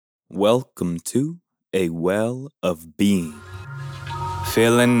Welcome to a well of being.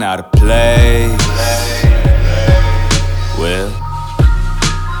 Feeling out of place. Well,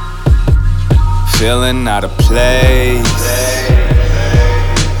 feeling out of place.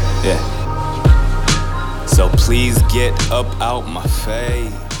 Yeah. So please get up out my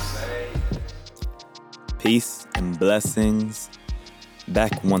face. Peace and blessings.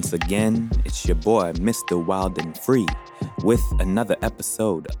 Back once again, it's your boy, Mr. Wild and Free, with another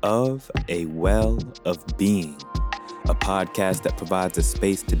episode of A Well of Being, a podcast that provides a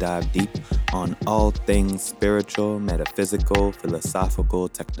space to dive deep on all things spiritual, metaphysical, philosophical,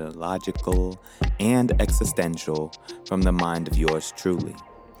 technological, and existential from the mind of yours truly.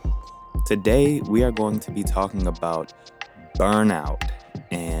 Today, we are going to be talking about burnout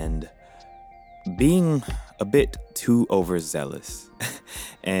and being a bit too overzealous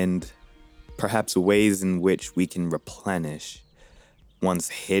and perhaps ways in which we can replenish once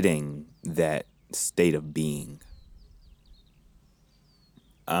hitting that state of being.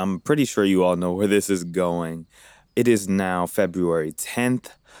 I'm pretty sure you all know where this is going. It is now February 10th.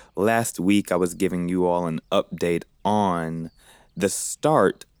 Last week, I was giving you all an update on the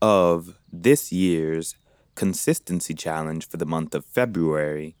start of this year's consistency challenge for the month of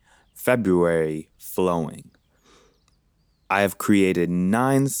February Flowing. I have created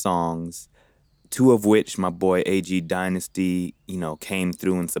 9 songs, 2 of which my boy AG Dynasty, came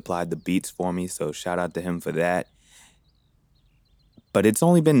through and supplied the beats for me, so shout out to him for that. But it's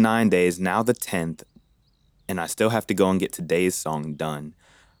only been 9 days, now the 10th, and I still have to go and get today's song done.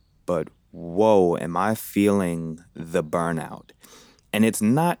 But whoa, am I feeling the burnout. And it's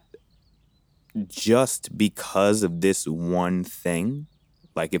not just because of this one thing.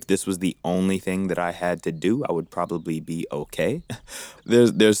 Like, if this was the only thing that I had to do, I would probably be okay.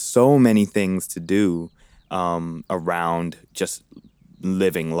 There's so many things to do around just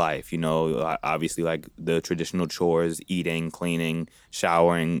living life, obviously like the traditional chores, eating, cleaning,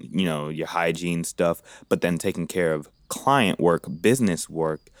 showering, your hygiene stuff, but then taking care of client work, business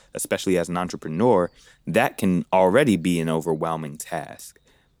work, especially as an entrepreneur, that can already be an overwhelming task.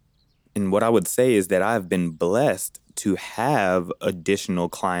 And what I would say is that I've been blessed to have additional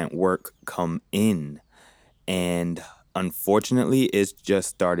client work come in. And unfortunately, it's just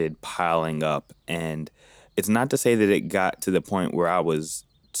started piling up. And it's not to say that it got to the point where I was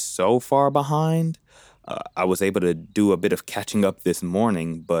so far behind. I was able to do a bit of catching up this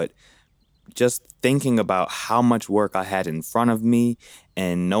morning, but just thinking about how much work I had in front of me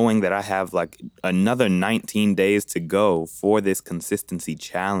and knowing that I have like another 19 days to go for this consistency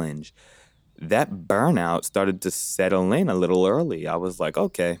challenge, that burnout started to settle in a little early. I was like,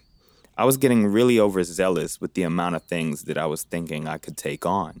 okay, I was getting really overzealous with the amount of things that I was thinking I could take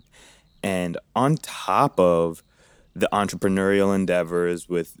on. And on top of the entrepreneurial endeavors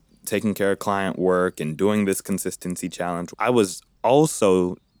with taking care of client work and doing this consistency challenge, I was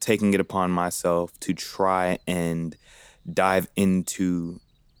also taking it upon myself to try and dive into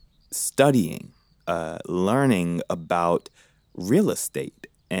studying, learning about real estate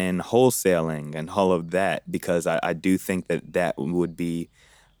and wholesaling and all of that, because I do think that would be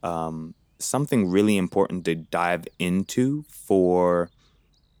something really important to dive into for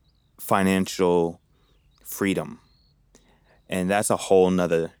financial freedom. And that's a whole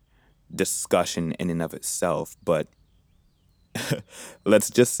nother discussion in and of itself. But let's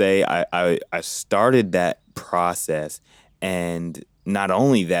just say I started that process, and not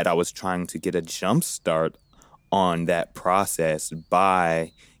only that, I was trying to get a jump start on that process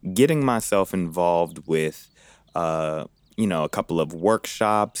by getting myself involved with, a couple of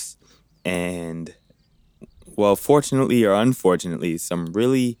workshops and, well, fortunately or unfortunately, some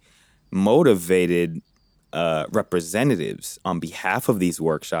really motivated representatives on behalf of these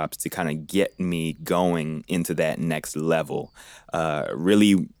workshops to kind of get me going into that next level.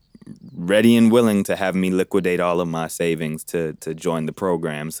 Really ready and willing to have me liquidate all of my savings to join the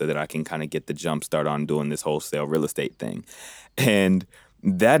program so that I can kind of get the jump start on doing this wholesale real estate thing. And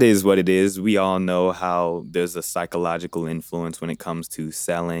that is what it is. We all know how there's a psychological influence when it comes to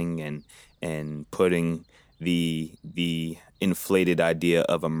selling and putting the inflated idea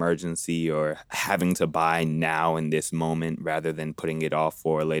of emergency or having to buy now in this moment rather than putting it off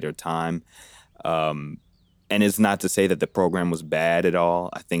for a later time. And it's not to say that the program was bad at all.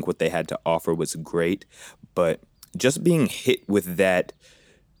 I think what they had to offer was great, but just being hit with that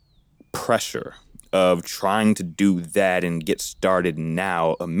pressure of trying to do that and get started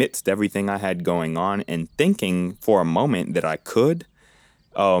now amidst everything I had going on and thinking for a moment that I could,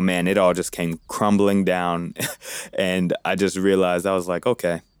 oh man, it all just came crumbling down. And I just realized, I was like,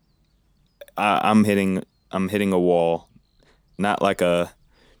 okay, I'm hitting a wall, not like a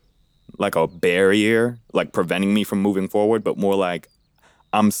like a barrier, like preventing me from moving forward, but more like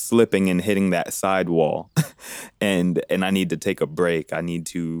I'm slipping and hitting that sidewall and I need to take a break. I need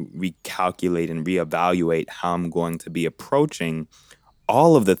to recalculate and reevaluate how I'm going to be approaching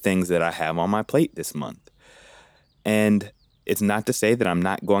all of the things that I have on my plate this month. And it's not to say that I'm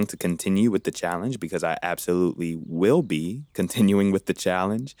not going to continue with the challenge because I absolutely will be continuing with the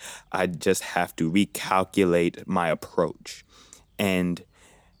challenge. I just have to recalculate my approach. And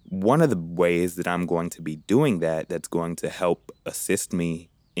one of the ways that I'm going to be doing that, that's going to help assist me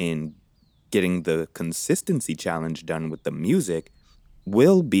in getting the consistency challenge done with the music,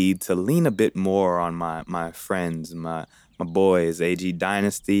 will be to lean a bit more on my friends, my boys, AG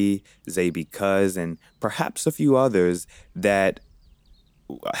Dynasty, Zaby Cuz, and perhaps a few others that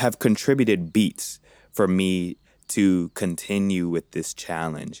have contributed beats for me to continue with this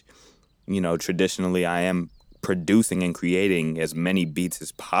challenge. Traditionally, I am producing and creating as many beats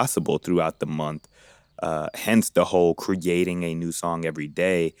as possible throughout the month. Hence the whole creating a new song every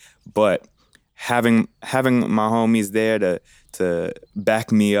day. But having my homies there to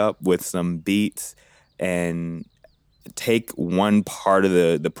back me up with some beats and take one part of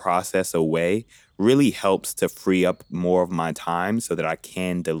the process away really helps to free up more of my time so that I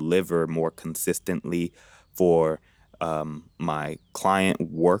can deliver more consistently for my client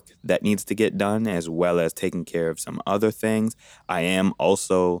work that needs to get done, as well as taking care of some other things. I am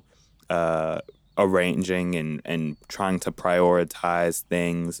also uh, arranging and trying to prioritize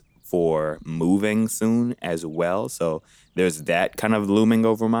things for moving soon as well. So there's that kind of looming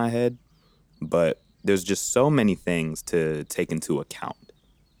over my head, but there's just so many things to take into account.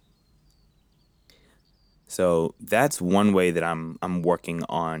 So that's one way that I'm working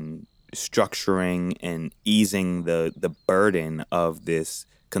on structuring and easing the burden of this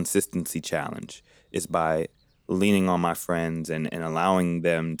consistency challenge is by leaning on my friends and allowing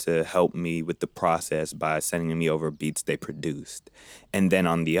them to help me with the process by sending me over beats they produced. And then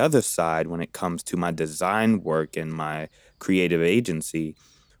on the other side, when it comes to my design work and my creative agency,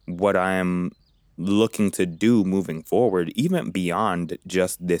 what I am looking to do moving forward, even beyond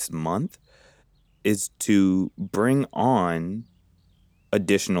just this month, is to bring on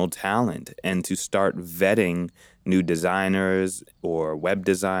additional talent and to start vetting new designers or web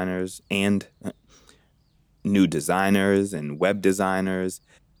designers and new designers and web designers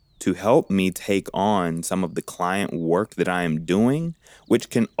to help me take on some of the client work that I am doing, which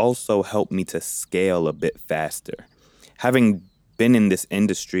can also help me to scale a bit faster. Having been in this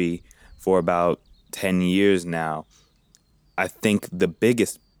industry for about 10 years now, I think the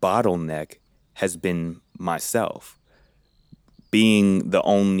biggest bottleneck has been myself, being the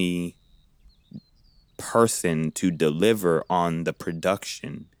only person to deliver on the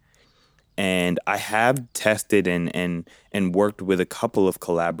production. And I have tested and worked with a couple of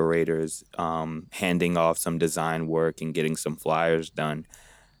collaborators, handing off some design work and getting some flyers done.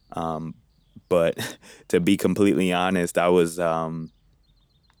 Um, but to be completely honest, I was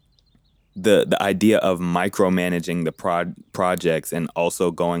the idea of micromanaging the projects and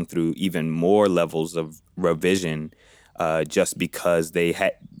also going through even more levels of revision, just because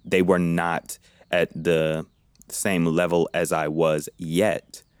they were not at the same level as I was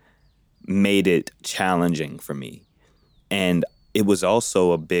yet, made it challenging for me. And it was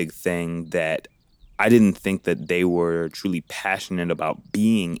also a big thing that I didn't think that they were truly passionate about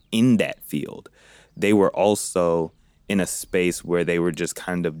being in that field. They were also in a space where they were just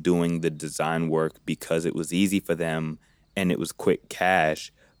kind of doing the design work because it was easy for them and it was quick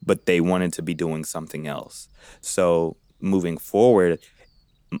cash, but they wanted to be doing something else. So moving forward,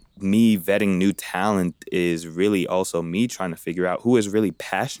 me vetting new talent is really also me trying to figure out who is really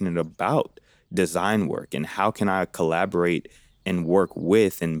passionate about design work and how can I collaborate and work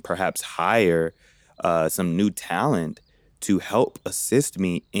with and perhaps hire some new talent to help assist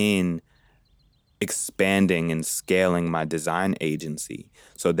me in expanding and scaling my design agency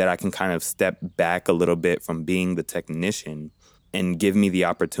so that I can kind of step back a little bit from being the technician and give me the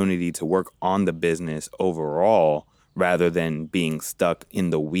opportunity to work on the business overall rather than being stuck in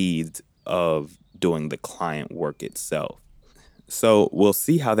the weeds of doing the client work itself. So we'll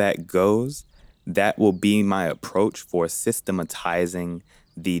see how that goes. That will be my approach for systematizing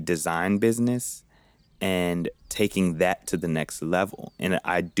the design business and taking that to the next level. And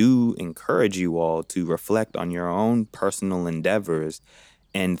I do encourage you all to reflect on your own personal endeavors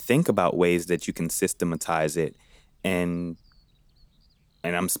and think about ways that you can systematize it. And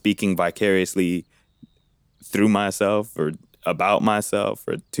and I'm speaking vicariously through myself or about myself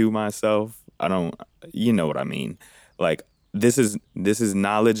or to myself. I don't, you know what I mean. Like this is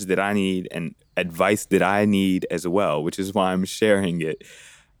knowledge that I need and advice that I need as well, which is why I'm sharing it.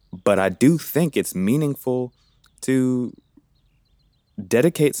 But I do think it's meaningful to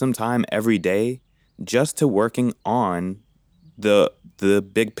dedicate some time every day just to working on the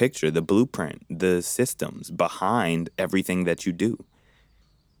big picture, the blueprint, the systems behind everything that you do.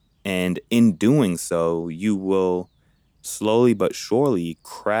 And in doing so, you will slowly but surely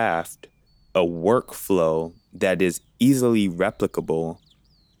craft a workflow that is easily replicable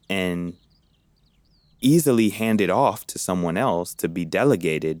and easily handed off to someone else to be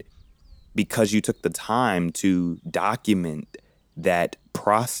delegated because you took the time to document that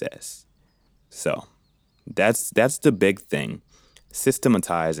process. So that's the big thing.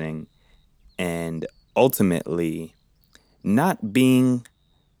 Systematizing and ultimately not being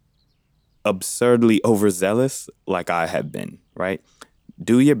absurdly overzealous like I have been, right?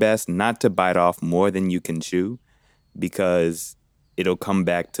 Do your best not to bite off more than you can chew because it'll come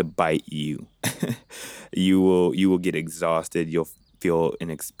back to bite you. You will get exhausted. You'll feel and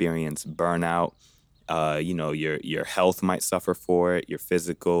experience burnout. Your health might suffer for it. Your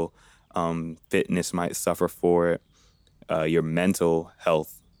physical fitness might suffer for it. Your mental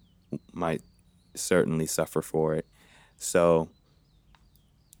health might certainly suffer for it. So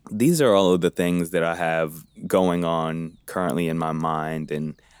these are all of the things that I have going on currently in my mind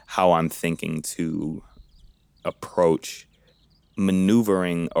and how I'm thinking to approach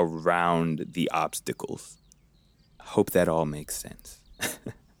maneuvering around the obstacles. Hope that all makes sense.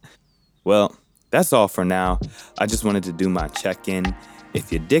 Well, that's all for now. I just wanted to do my check-in.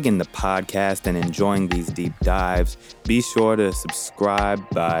 If you're digging the podcast and enjoying these deep dives, be sure to subscribe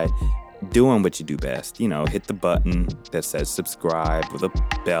by doing what you do best. Hit the button that says subscribe or the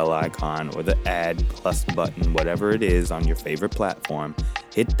bell icon or the add plus button, whatever it is on your favorite platform.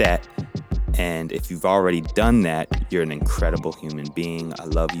 Hit that. And if you've already done that, you're an incredible human being. I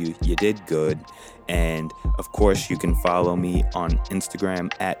love you. You did good. And of course, you can follow me on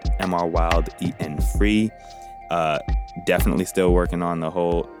Instagram at mrwildenfree. Definitely still working on the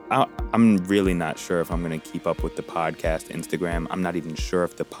whole. I'm really not sure if I'm going to keep up with the podcast Instagram. I'm not even sure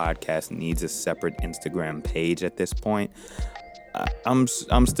if the podcast needs a separate Instagram page at this point. I'm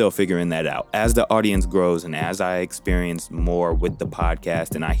still figuring that out. As the audience grows and as I experience more with the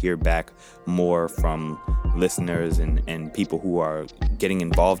podcast and I hear back more from listeners and people who are getting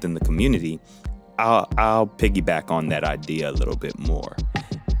involved in the community, I'll piggyback on that idea a little bit more.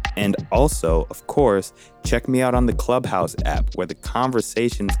 And also, of course, check me out on the Clubhouse app where the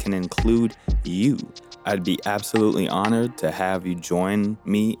conversations can include you. I'd be absolutely honored to have you join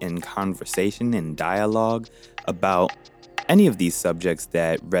me in conversation and dialogue about any of these subjects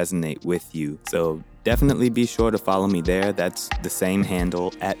that resonate with you. So definitely be sure to follow me there. That's the same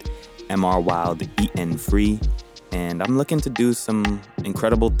handle at mrwildenfree. And I'm looking to do some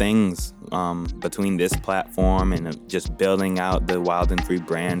incredible things between this platform and just building out the Wild and Free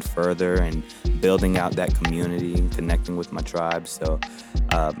brand further and building out that community and connecting with my tribe. So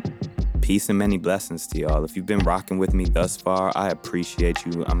peace and many blessings to y'all. If you've been rocking with me thus far, I appreciate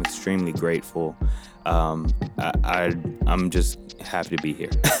you. I'm extremely grateful. I'm just happy to be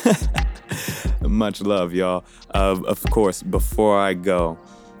here. Much love, y'all. Of course, before I go,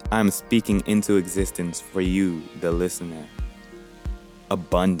 I'm speaking into existence for you, the listener.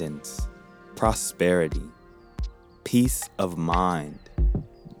 Abundance, prosperity, peace of mind,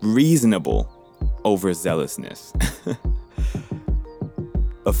 reasonable overzealousness,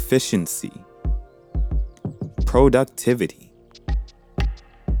 efficiency, productivity,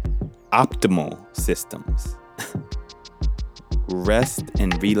 optimal systems, rest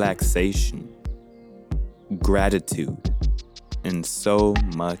and relaxation, gratitude, and so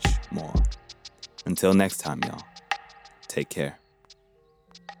much more. Until next time, y'all. Take care.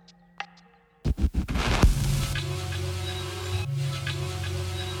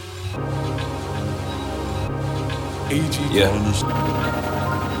 Yeah.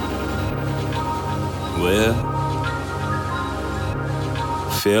 Well,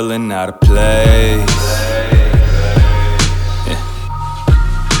 feeling out of place. Yeah.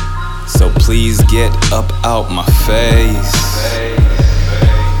 So please get up out my face.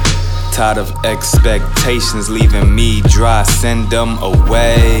 Tired of expectations leaving me dry, send them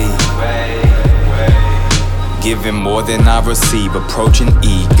away. Giving more than I receive, approaching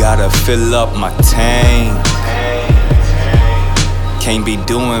E, gotta fill up my tank. Can't be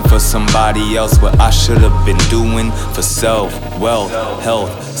doing for somebody else what I should have been doing for self, wealth,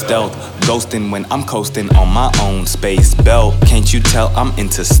 health, stealth, ghosting when I'm coasting on my own space belt. Can't you tell I'm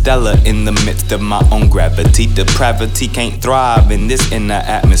interstellar in the midst of my own gravity? Depravity can't thrive in this inner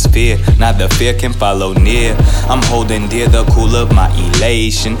atmosphere. Neither fear can follow near. I'm holding dear the cool of my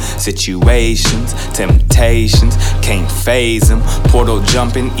elation. Situations, temptations, can't phase them. Portal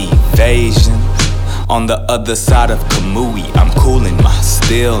jumping, evasion. On the other side of Kamui, I'm cooling my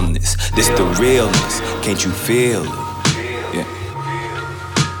stillness. This the realness, can't you feel it? Yeah.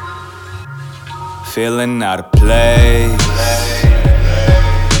 Feeling out of place.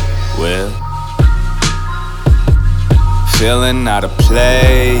 Well, feeling out of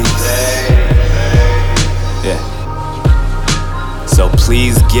place. Yeah. So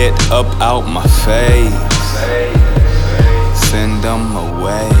please get up out my face. Send them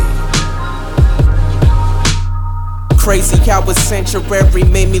away. Crazy how a sanctuary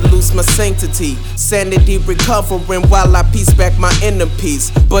made me lose my sanctity. Sanity recovering while I piece back my inner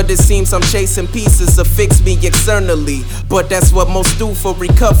peace. But it seems I'm chasing pieces to fix me externally. But that's what most do for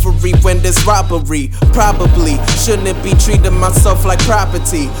recovery when there's robbery. Probably shouldn't be treating myself like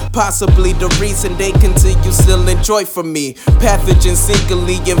property. Possibly the reason they continue still enjoy from me. Pathogens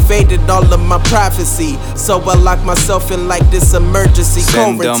secretly invaded all of my privacy. So I lock myself in like this emergency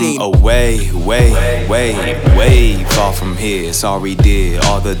quarantine. Send them away, way far from here. Sorry dear,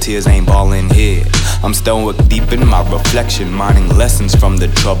 all the tears ain't ballin' here. I'm stoic deep in my reflection, mining lessons from the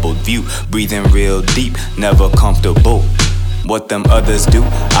troubled view. Breathing real deep, never comfortable. What them others do,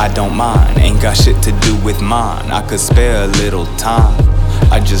 I don't mind. Ain't got shit to do with mine. I could spare a little time,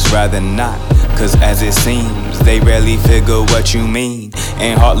 I'd just rather not. Cause as it seems, they rarely figure what you mean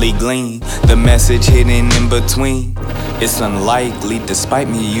and hardly glean the message hidden in between. It's unlikely, despite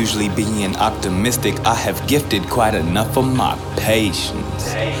me usually being optimistic, I have gifted quite enough of my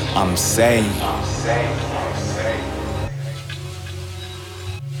patience. I'm saying,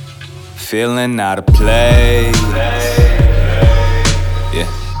 feeling out of place. Yeah.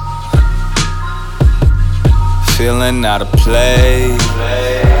 Feeling out of place.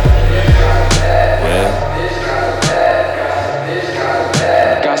 Yeah.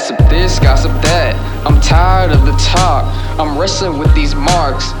 Gossip this, gossip that. I'm tired of the talk. I'm wrestling with these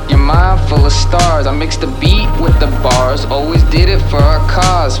marks. Your mind full of stars. I mix the beat with the bars. Always did it for a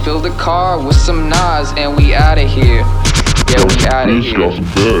cause. Fill the car with some nods and we outta here. Yeah, we outta here.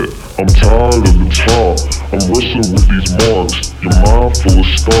 I'm tired of the talk. I'm wrestling with these marks. Your mind full of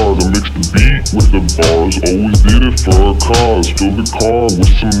stars. I mix the beat with the bars. Always did it for a cause. Fill the car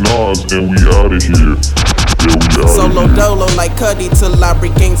with some nods and we outta here. Solo dolo like Cuddy till I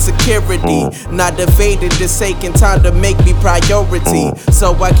regain security. Not evaded, it's taking time to make me priority.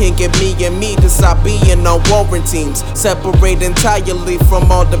 So I can get me and me to stop being on quarantines. Separate entirely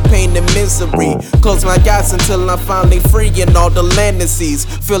from all the pain and misery. Close my eyes until I'm finally free in all the land and seas.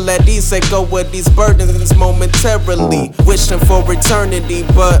 Feel at ease, let go with these burdens momentarily. Wishing for eternity,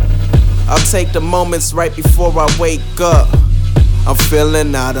 but I'll take the moments right before I wake up. I'm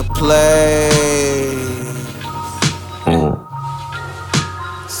feeling out of place.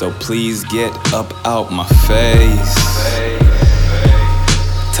 So please get up out my face.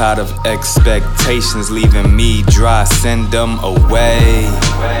 Tired of expectations leaving me dry, send them away.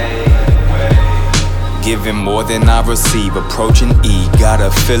 Giving more than I receive, approaching E,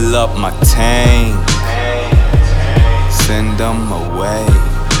 gotta fill up my tank. Send them away.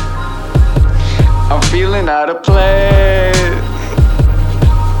 I'm feeling out of place.